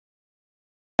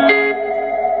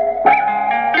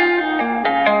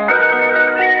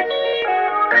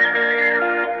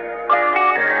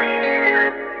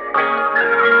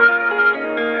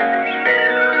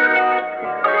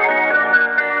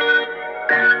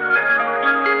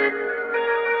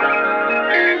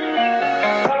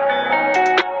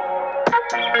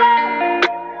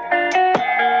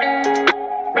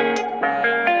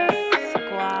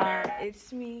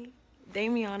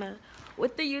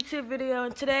with the YouTube video.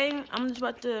 And today, I'm just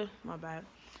about to, my bad.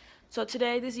 So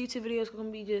today, this YouTube video is going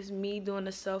to be just me doing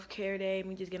a self-care day.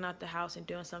 Me just getting out the house and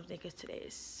doing something because today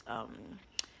is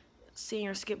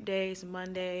senior skip day. It's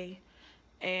Monday.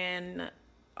 And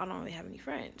I don't really have any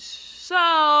friends.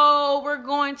 So we're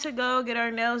going to go get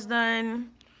our nails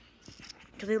done.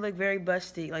 Because they look very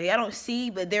busty. Like, I don't see,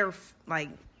 but they're, like,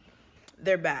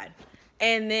 they're bad.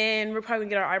 And then we're probably going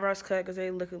to get our eyebrows cut because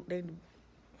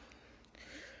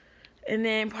and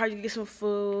then probably get some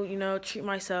food, you know, treat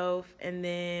myself. And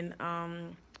then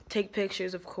take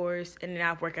pictures, of course. And then I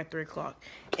have work at 3 o'clock.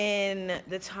 And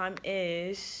the time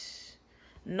is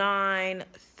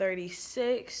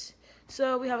 9:36.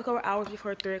 So we have a couple hours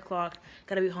before 3 o'clock.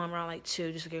 Gotta be home around like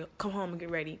 2 just to come home and get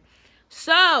ready.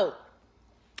 So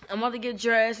I'm about to get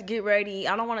dressed, get ready.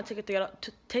 I don't want to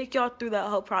take y'all through that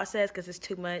whole process because it's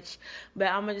too much. But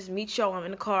I'm going to just meet y'all. I'm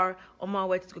in the car on my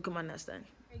way to go get my nails done.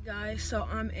 Hey guys, so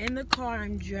I'm in the car.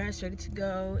 I'm dressed, ready to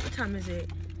go. What time is it?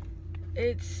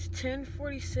 It's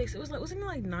 10:46. Wasn't it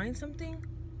like 9 something?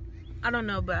 I don't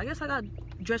know, but I guess I got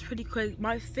dressed pretty quick.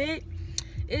 My fit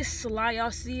is sly.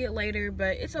 Y'all see it later,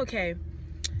 but it's okay.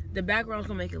 The background's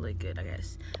going to make it look good, I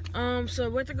guess. So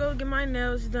we're to go get my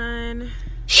nails done.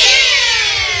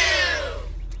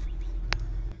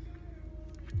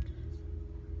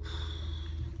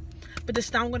 But the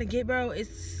stuff I'm gonna get, bro,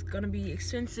 it's gonna be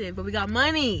expensive. But we got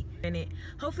money in it.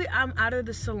 Hopefully, I'm out of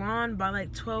the salon by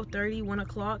like 12:30, 1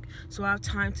 o'clock. So I have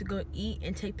time to go eat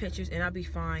and take pictures, and I'll be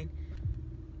fine.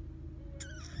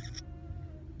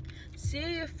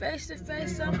 See you face to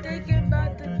face. I'm thinking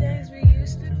about the things we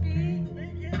used to be.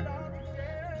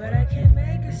 But I can't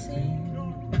make a scene.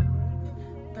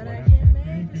 But I can't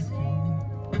make a scene.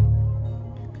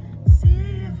 See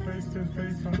you face to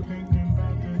face. I'm thinking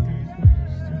about the things we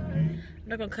used to be. I'm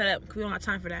not gonna cut up because we don't have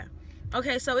time for that.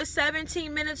 Okay, so it's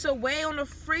 17 minutes away on the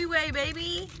freeway,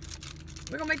 baby.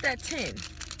 We're gonna make that 10.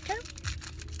 Okay?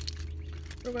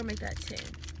 We're gonna make that 10.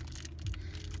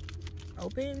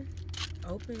 Open.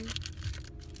 Open.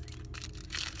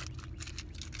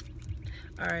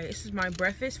 Alright, this is my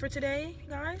breakfast for today,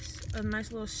 guys. A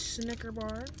nice little Snicker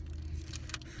bar.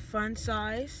 Fun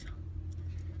size.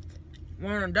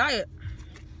 We're on a diet.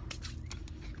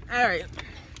 Alright.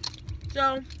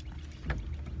 So,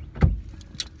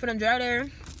 for them dry there.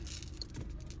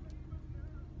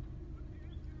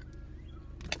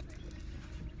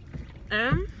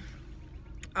 And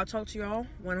I'll talk to y'all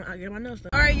when I get my nails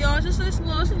done. Alright, y'all, just this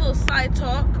little side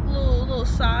talk. Little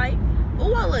side.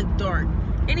 Oh, I look dark.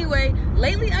 Anyway,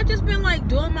 lately I've just been like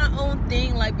doing my own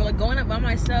thing, like going up by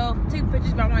myself, taking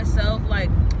pictures by myself.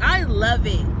 Like, I love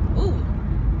it. Ooh,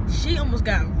 she almost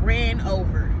got ran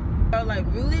over. Like,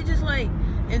 really just like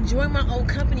enjoying my own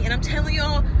company. And I'm telling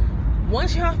y'all,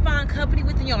 once y'all find company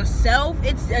within yourself,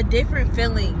 it's a different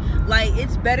feeling. Like,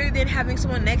 it's better than having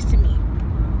someone next to me.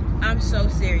 I'm so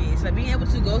serious. Like, being able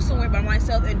to go somewhere by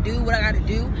myself and do what I gotta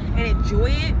do and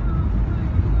enjoy it.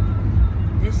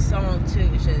 This song too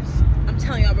is just, I'm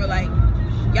telling y'all, bro, like,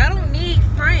 y'all don't need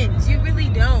friends. You really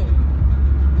don't.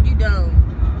 You don't.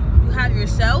 You have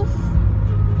yourself,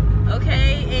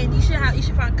 okay? And you should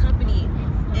find company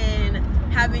in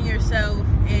having yourself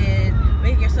and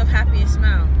making yourself happy and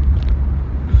smile.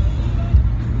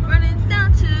 Running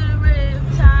down to the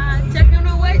riptide, taking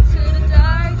away to the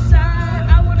dark side.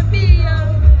 I wanna be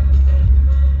young.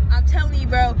 I'm telling you,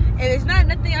 bro, and it's not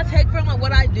nothing I take from like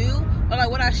what I do or like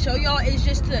what I show y'all. It's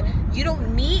just you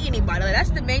don't need anybody. Like,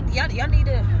 that's the main thing. Y'all need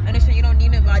to understand you don't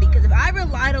need nobody. Because if I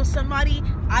relied on somebody,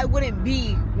 I wouldn't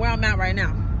be where I'm at right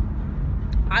now.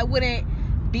 I wouldn't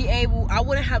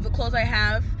have the clothes I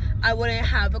have. I wouldn't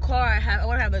have the car I have. I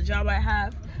wouldn't have the job I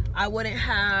have. I wouldn't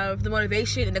have the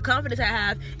motivation and the confidence I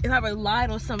have if I relied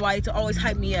on somebody to always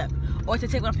hype me up or to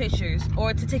take my pictures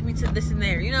or to take me to this and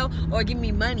there, you know, or give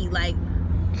me money. Like,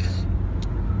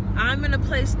 I'm in a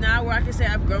place now where I can say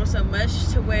I've grown so much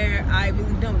to where I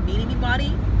really don't need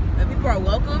anybody. People are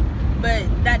welcome, but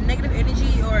that negative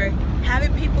energy or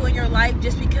having people in your life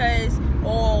just because,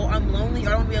 oh, I'm lonely or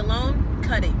I don't want to be alone,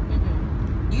 cut it.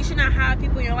 You should not have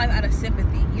people in your life out of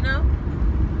sympathy, you know?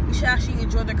 You should actually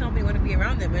enjoy their company, want to be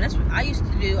around them. And that's what I used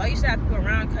to do. I used to have people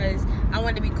around because I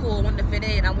wanted to be cool, I wanted to fit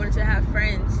in, I wanted to have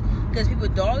friends because people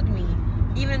dogged me.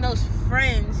 Even those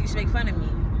friends used to make fun of me.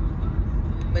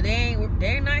 But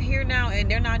they're not here now, and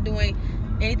they're not doing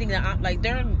anything that I'm like.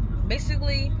 They're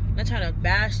basically not trying to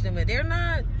bash them, but they're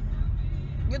not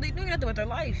really doing nothing with their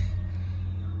life.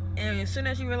 And as soon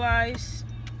as you realize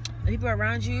the people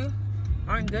around you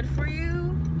aren't good for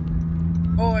you,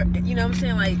 or you know what I'm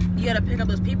saying, like, you gotta pick up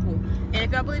those people. And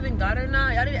if y'all believe in God or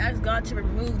not, y'all need to ask God to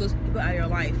remove those people out of your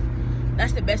life.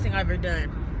 That's the best thing I've ever done.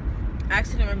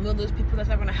 asked him to remove those people that's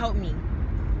not gonna help me.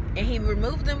 And he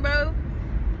removed them, bro.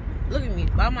 Look at me,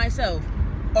 by myself.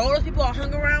 All those people I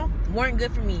hung around weren't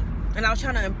good for me. And I was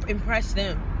trying to impress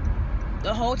them.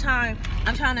 The whole time,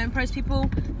 I'm trying to impress people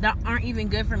that aren't even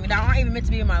good for me, that aren't even meant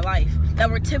to be in my life, that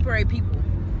were temporary people.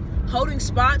 Holding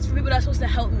spots for people that's supposed to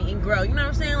help me and grow. You know what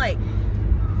I'm saying? Like,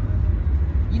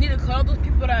 you need to call those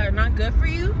people that are not good for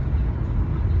you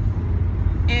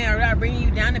and are not bringing you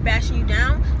down and bashing you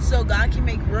down, so God can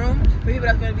make room for people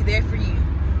that's going to be there for you.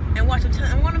 And watch,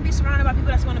 I'm going to be surrounded by people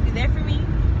that's going to be there for me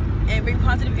and bring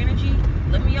positive energy.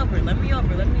 Let me over, let me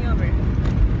over, let me over.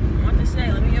 I want to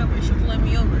say, let me over. She will let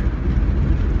me over.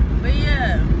 But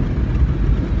yeah,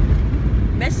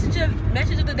 message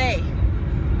of the day.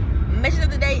 Message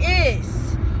of the day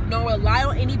is: don't rely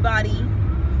on anybody.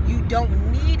 You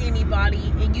don't need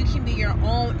anybody, and you can be your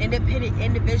own independent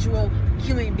individual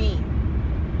human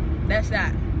being. That's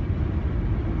that.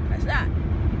 That's that.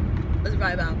 Let's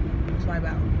vibe out. Let's vibe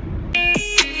out.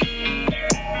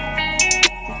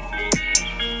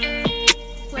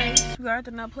 We are at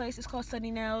the nut place. It's called Sunny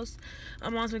Nails. My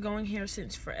mom's been going here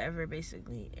since forever,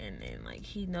 basically, and like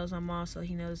he knows my mom, so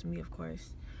he knows me, of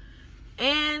course.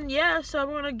 And yeah, so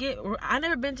we're gonna get. I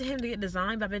never been to him to get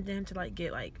designed, but I've been to him to like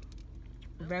get like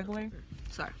regular.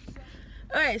 Sorry.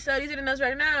 All right, so these are the nails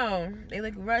right now. They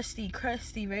look rusty,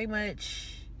 crusty, very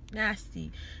much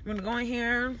nasty. I'm gonna go in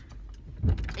here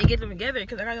and get them together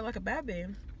because I gotta like a bad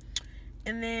babe.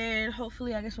 And then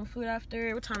hopefully I get some food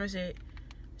after. What time is it?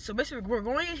 So basically, we're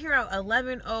going in here at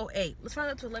 11:08. Let's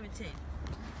find out to 11:10.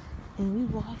 And we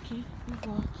walking,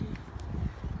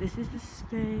 This is the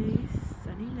space.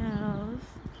 Sunny Nails.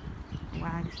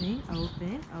 Waxing,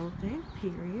 open,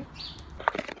 period.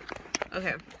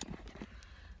 Okay.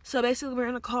 So basically, we're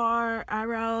in the car.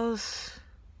 Eyebrows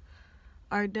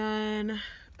are done.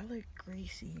 I look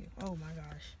greasy. Oh my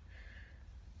gosh.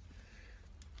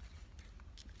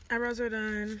 Eyebrows are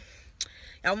done.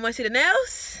 Y'all want to see the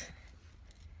nails?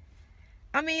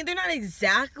 I mean, they're not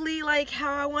exactly like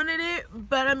how I wanted it,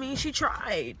 but I mean, she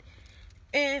tried.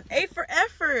 And A for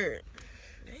effort.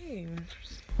 Dang.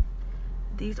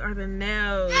 These are the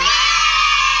nails. These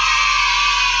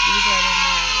are the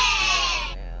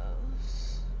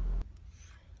nails.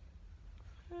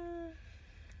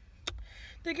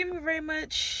 They're giving very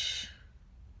much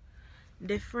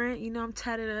different. You know, I'm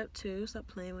tatted up too. Stop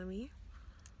playing with me.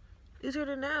 These are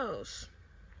the nails.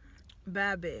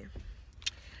 Baby.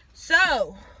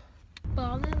 So,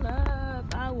 fall in love,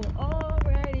 I will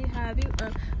already have you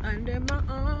up under my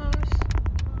arms.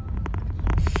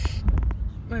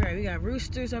 Alright, we got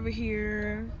roosters over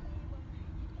here.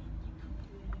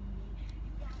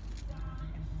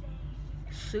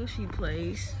 Sushi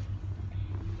place.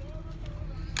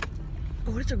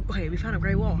 Oh, it's a, okay, we found a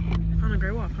gray wall. Found a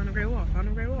gray wall.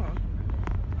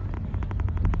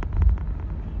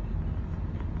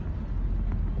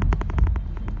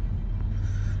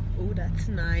 Oh, that's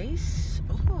nice.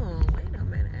 Oh, wait a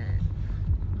minute.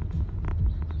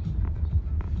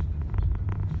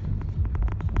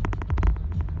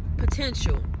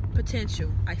 Potential.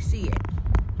 I see it.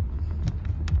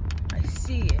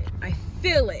 I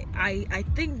feel it. I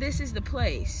think this is the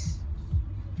place.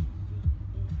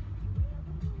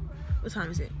 What time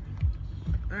is it?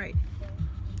 All right.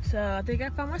 So I think I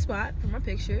found my spot for my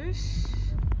pictures.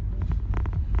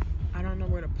 I don't know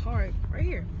where to park. Right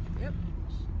here. Yep.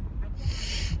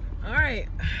 All right.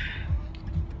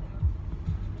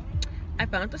 I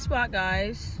found the spot,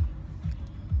 guys.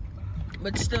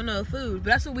 But still no food.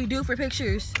 But that's what we do for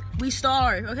pictures. We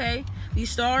starve, okay? We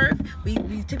starve. We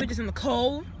take pictures in the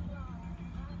cold.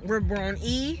 We're on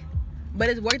E. But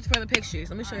it's worth it for the pictures.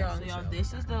 Let me show y'all. So y'all,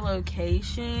 this is the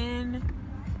location.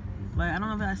 Like, I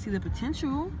don't know if I see the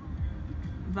potential.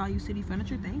 Value City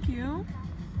Furniture, thank you.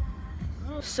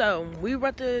 So we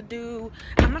about to do,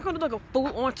 I'm not gonna do like a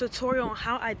full-on tutorial on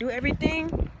how I do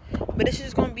everything, but this is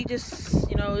just gonna be just,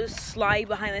 you know, just slide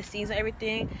behind the scenes and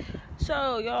everything.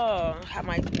 So y'all, have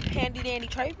my handy dandy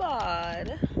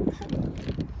tripod,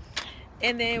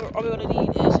 and then all we're gonna need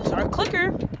is just our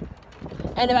clicker.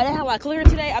 And if I didn't have my clicker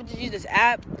today, I'll just use this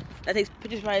app that takes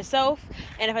pictures by itself.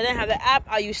 And if I didn't have the app,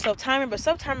 I'll use self-timer. But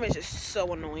self-timer is just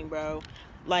so annoying, bro.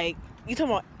 Like, you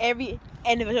talking about every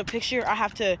individual picture I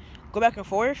have to go back and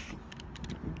forth?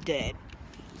 Dead.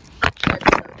 That's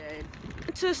so dead.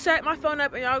 To set my phone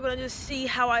up, and y'all gonna just see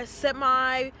how I set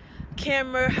my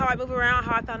camera, how I move around,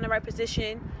 how I found the right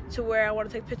position to where I want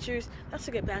to take pictures. That's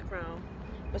a good background.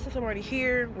 But since I'm already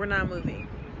here, we're not moving.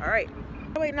 All right.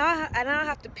 Wait, now I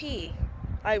have to pee.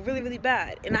 Like, really, really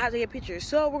bad. And I have to get pictures.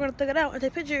 So we're gonna thug it out and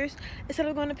take pictures instead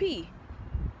of going to pee.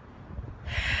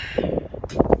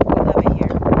 Love it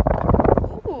here.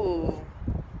 Ooh. Ooh.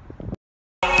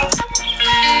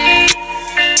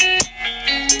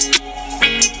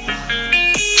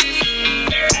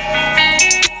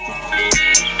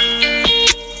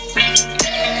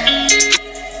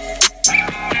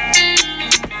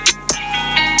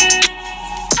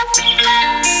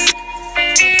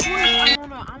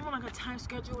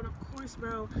 Schedule, and of course,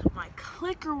 bro, my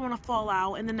clicker wanna fall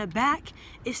out, and then the back,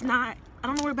 it's not, I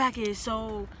don't know where the back is,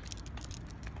 so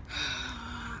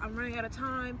I'm running out of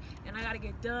time and I gotta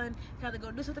get done. I have to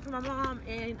go do something for my mom,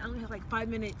 and I only have like 5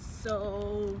 minutes.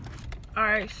 So all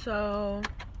right, so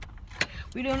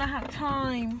we do not have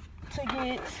time to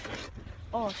get,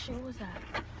 oh shit, what was that?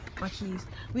 My keys.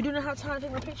 We do not have time to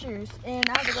take my pictures, and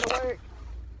I have to go to work.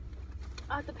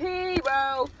 I have to pee,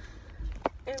 bro.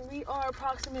 And we are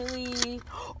approximately,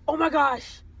 oh my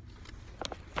gosh,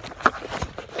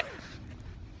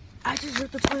 I just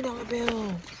ripped the $20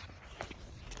 bill.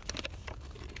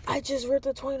 I just ripped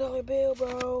the $20 bill,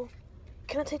 bro.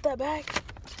 Can I take that back?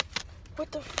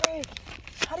 What the frick?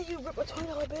 How do you rip a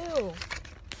 $20 bill?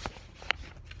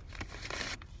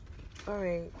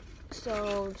 Alright,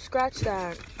 so scratch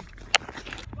that.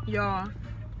 Y'all,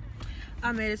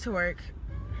 I made it to work.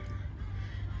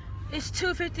 It's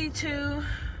 2:52,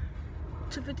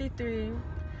 2:53.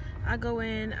 I go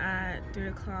in at 3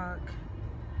 o'clock.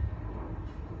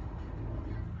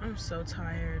 I'm so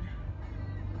tired.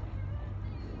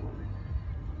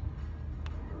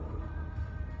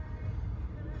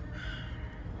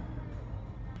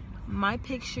 My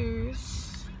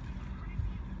pictures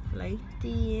like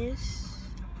this.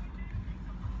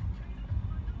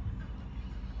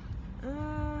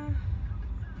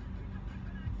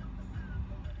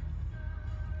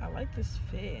 I like this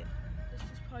fit. This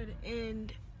is probably the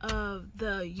end of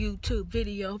the YouTube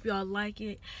video. Hope y'all like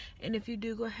it, and if you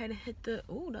do, go ahead and hit the,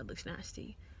 oh, that looks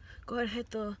nasty. Go ahead and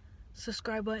hit the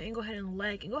subscribe button, go ahead and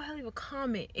like, and go ahead and leave a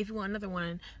comment if you want another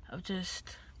one of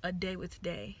just a day with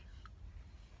Day.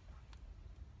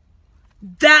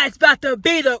 That's about to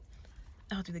be the,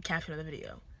 I'll do the caption of the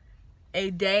video. A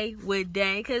day with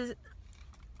Day, because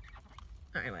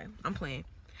anyway, I'm playing.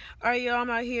 Alright, y'all, I'm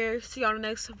out here. See y'all in the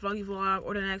next vloggy vlog,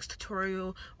 or the next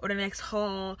tutorial, or the next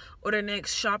haul, or the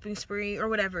next shopping spree, or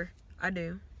whatever I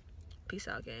do. Peace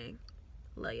out, gang.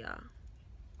 Love y'all.